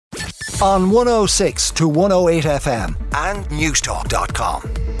On 106 to 108 FM and newstalk.com.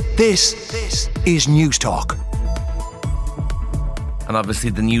 This is Newstalk. And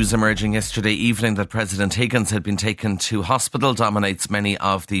obviously the news emerging yesterday evening that President Higgins had been taken to hospital dominates many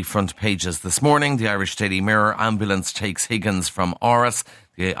of the front pages this morning. The Irish Daily Mirror: ambulance takes Higgins from Áras.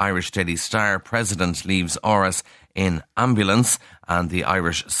 The Irish Daily Star: President leaves Áras in ambulance. And the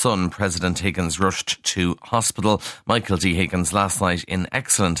Irish Sun: President Higgins rushed to hospital. Michael D. Higgins last night in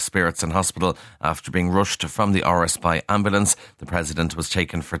excellent spirits in hospital after being rushed from the Áras by ambulance. The President was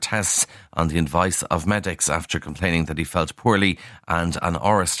taken for tests on the advice of medics after complaining that he felt poorly, and an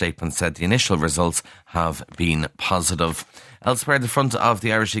Áras statement said the initial results have been positive. Elsewhere, the front of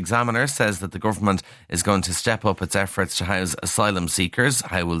the Irish Examiner says that the government is going to step up its efforts to house asylum seekers.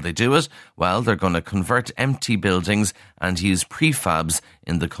 How will they do it? Well, they're going to convert empty buildings and use prefabs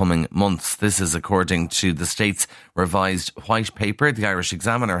in the coming months. This is according to the state's revised white paper. The Irish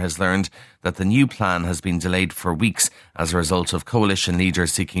Examiner has learned that the new plan has been delayed for weeks as a result of coalition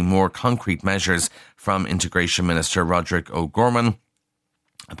leaders seeking more concrete measures from Integration Minister Roderick O'Gorman.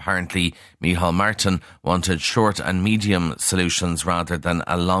 Apparently, Micheál Martin wanted short and medium solutions rather than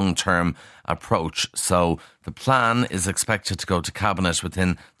a long-term approach. So the plan is expected to go to Cabinet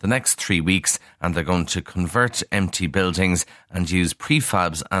within the next 3 weeks, and they're going to convert empty buildings and use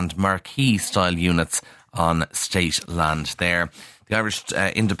prefabs and marquee-style units on state land there. The Irish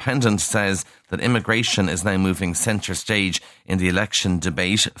Independent says that immigration is now moving centre stage in the election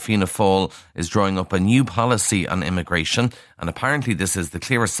debate. Fianna Fáil is drawing up a new policy on immigration, and apparently this is the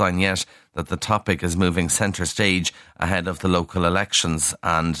clearest sign yet that the topic is moving centre stage ahead of the local elections.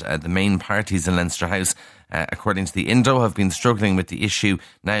 And the main parties in Leinster House, according to the Indo, have been struggling with the issue.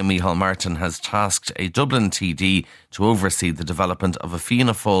 Now Micheál Martin has tasked a Dublin TD to oversee the development of a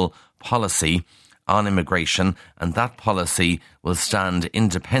Fianna Fáil policy on immigration, and that policy will stand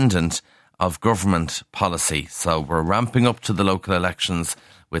independent of government policy. So we're ramping up to the local elections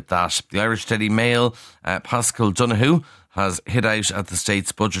with that. The Irish Daily Mail: Paschal Donoghue has hit out at the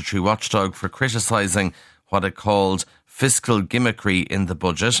state's budgetary watchdog for criticising what it called fiscal gimmickry in the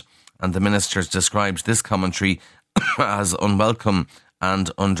budget, and the ministers described this commentary as unwelcome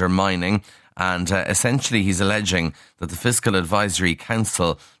and undermining. And essentially he's alleging that the Fiscal Advisory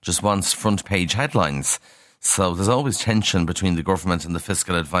Council just wants front page headlines. So there's always tension between the government and the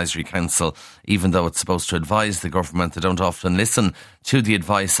Fiscal Advisory Council. Even though it's supposed to advise the government, they don't often listen to the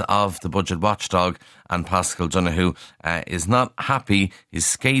advice of the budget watchdog. And Paschal Donoghue is not happy. He's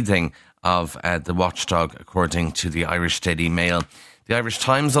scathing of the watchdog, according to the Irish Daily Mail. The Irish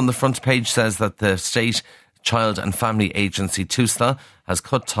Times on the front page says that the state Child and Family Agency TUSLA has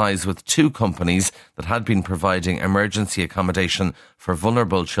cut ties with two companies that had been providing emergency accommodation for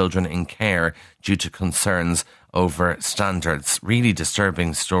vulnerable children in care due to concerns over standards. Really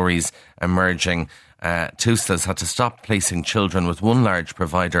disturbing stories emerging. TUSLA's had to stop placing children with one large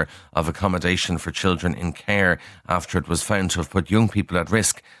provider of accommodation for children in care after it was found to have put young people at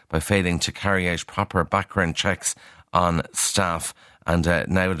risk by failing to carry out proper background checks on staff. And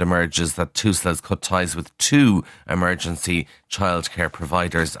now it emerges that TUSLA has cut ties with two emergency childcare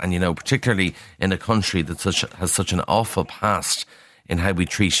providers. And, you know, particularly in a country that has such an awful past in how we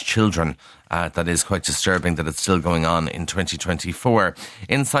treat children, that is quite disturbing that it's still going on in 2024.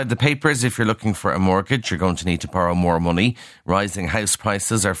 Inside the papers, if you're looking for a mortgage, you're going to need to borrow more money. Rising house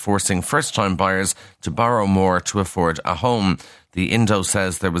prices are forcing first-time buyers to borrow more to afford a home. The Indo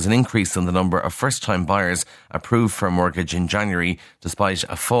says there was an increase in the number of first-time buyers approved for a mortgage in January, despite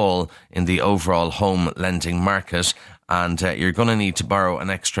a fall in the overall home lending market. And you're going to need to borrow an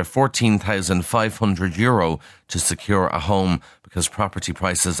extra €14,500 to secure a home because property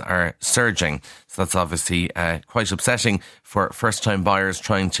prices are surging. So that's obviously quite upsetting for first-time buyers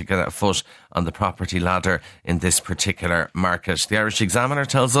trying to get a foot on the property ladder in this particular market. The Irish Examiner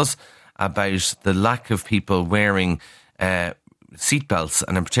tells us about the lack of people wearing seatbelts,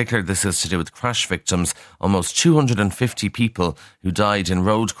 and in particular this is to do with crash victims. Almost 250 people who died in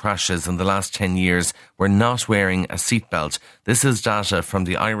road crashes in the last 10 years were not wearing a seatbelt. This is data from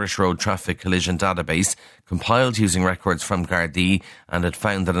the Irish Road Traffic Collision Database, compiled using records from Gardaí, and it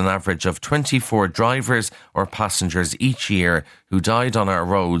found that an average of 24 drivers or passengers each year who died on our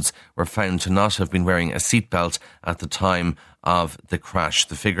roads were found to not have been wearing a seatbelt at the time of the crash.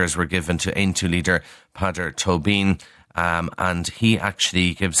 The figures were given to Aontú leader Peadar Tóibín, and he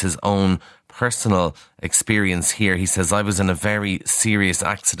actually gives his own personal experience here. He says, I was in a very serious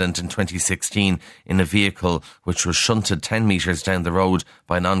accident in 2016 in a vehicle which was shunted 10 metres down the road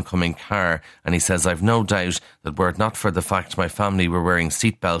by an oncoming car. And he says, I've no doubt that were it not for the fact my family were wearing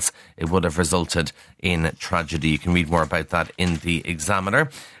seatbelts, it would have resulted in tragedy. You can read more about that in the Examiner.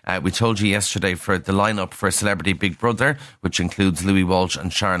 We told you yesterday for the lineup for Celebrity Big Brother, which includes Louis Walsh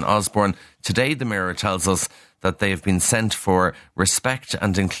and Sharon Osbourne. Today, the Mirror tells us that they have been sent for respect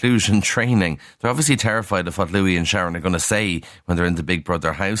and inclusion training. They're obviously terrified of what Louis and Sharon are going to say when they're in the Big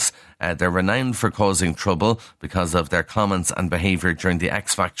Brother house. They're renowned for causing trouble because of their comments and behaviour during the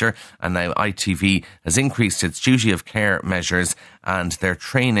X Factor, and now ITV has increased its duty of care measures, and their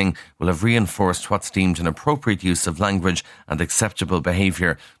training will have reinforced what's deemed an appropriate use of language and acceptable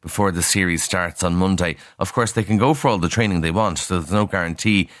behaviour before the series starts on Monday. Of course, they can go for all the training they want, so there's no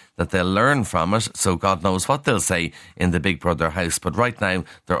guarantee that they'll learn from it, so God knows what they'll say in the Big Brother house. But right now,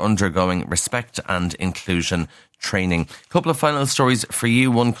 they're undergoing respect and inclusion training. A couple of final stories for you.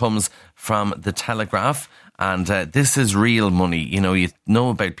 One comes from The Telegraph, and this is real money. You know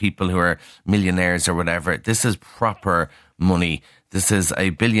about people who are millionaires or whatever. This is proper money. This is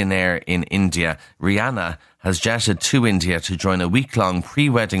a billionaire in India. Rihanna has jetted to India to join a week-long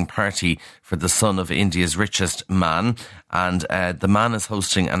pre-wedding party for the son of India's richest man. And the man is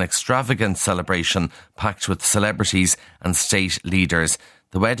hosting an extravagant celebration packed with celebrities and state leaders.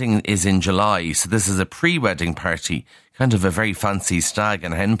 The wedding is in July, so this is a pre-wedding party, kind of a very fancy stag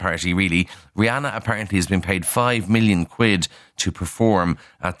and hen party, really. Rihanna apparently has been paid 5 million quid to perform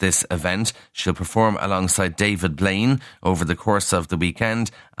at this event. She'll perform alongside David Blaine over the course of the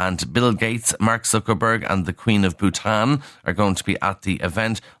weekend, and Bill Gates, Mark Zuckerberg and the Queen of Bhutan are going to be at the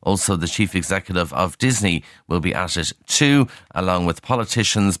event. Also, the chief executive of Disney will be at it too, along with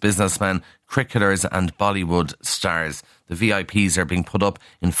politicians, businessmen, cricketers and Bollywood stars. The VIPs are being put up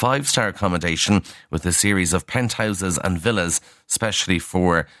in 5-star accommodation with a series of penthouses and villas, specially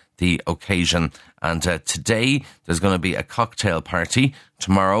for the occasion. And today there's going to be a cocktail party.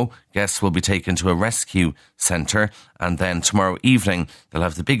 Tomorrow, guests will be taken to a rescue centre. And then tomorrow evening, they'll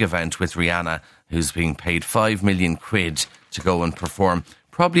have the big event with Rihanna, who's being paid 5 million quid to go and perform,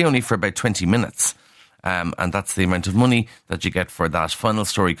 probably only for about 20 minutes. And that's the amount of money that you get for that. Final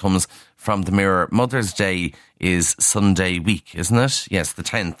story comes from the Mirror. Mother's Day is Sunday week, isn't it? Yes, the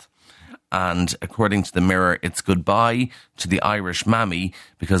 10th. And according to the Mirror, it's goodbye to the Irish mammy,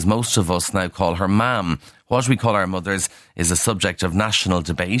 because most of us now call her mam. What we call our mothers is a subject of national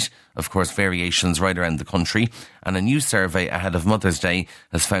debate, of course variations right around the country, and a new survey ahead of Mother's Day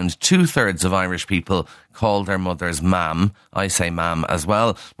has found 2/3 of Irish people call their mothers mam. I say mam as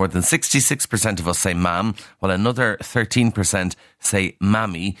well. More than 66% of us say mam, while another 13% say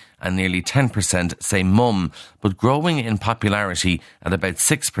mammy and nearly 10% say mum. But growing in popularity at about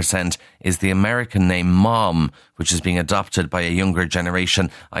 6% is the American name mom, which is being adopted by a younger generation,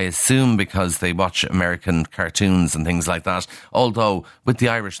 I assume because they watch American cartoons and things like that. Although, with the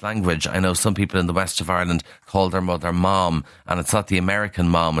Irish language, I know some people in the west of Ireland call their mother mom, and it's not the American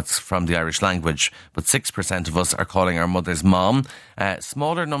mom, it's from the Irish language. But 6% of us are calling our mothers mom.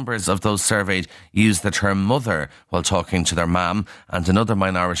 Smaller numbers of those surveyed use the term mother while talking to their mam, and another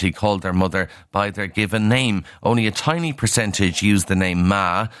minority called their mother by their given name. Only a tiny percentage use the name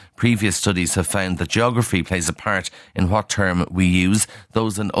ma. Previous studies have found that geography plays a part in what term we use.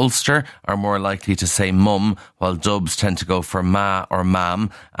 Those in Ulster are more likely to say mum, while Dubs tend to go for ma or mam,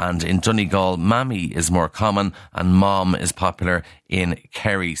 and in Donegal, mammy is more common and mom is popular in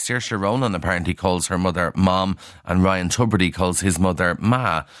Kerry. Saoirse Ronan apparently calls her mother mom, and Ryan Tubridy calls his mother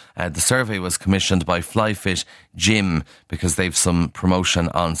ma. The survey was commissioned by Flyfit Gym because they've some promotion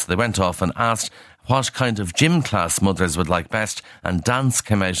on, so they went off and asked what kind of gym class mothers would like best, and dance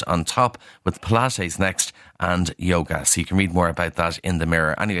came out on top, with Pilates next and yoga. So you can read more about that in the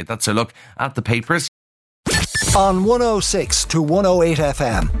Mirror. Anyway, that's a look at the papers. On 106 to 108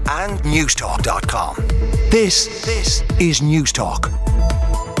 FM and newstalk.com. This is Newstalk.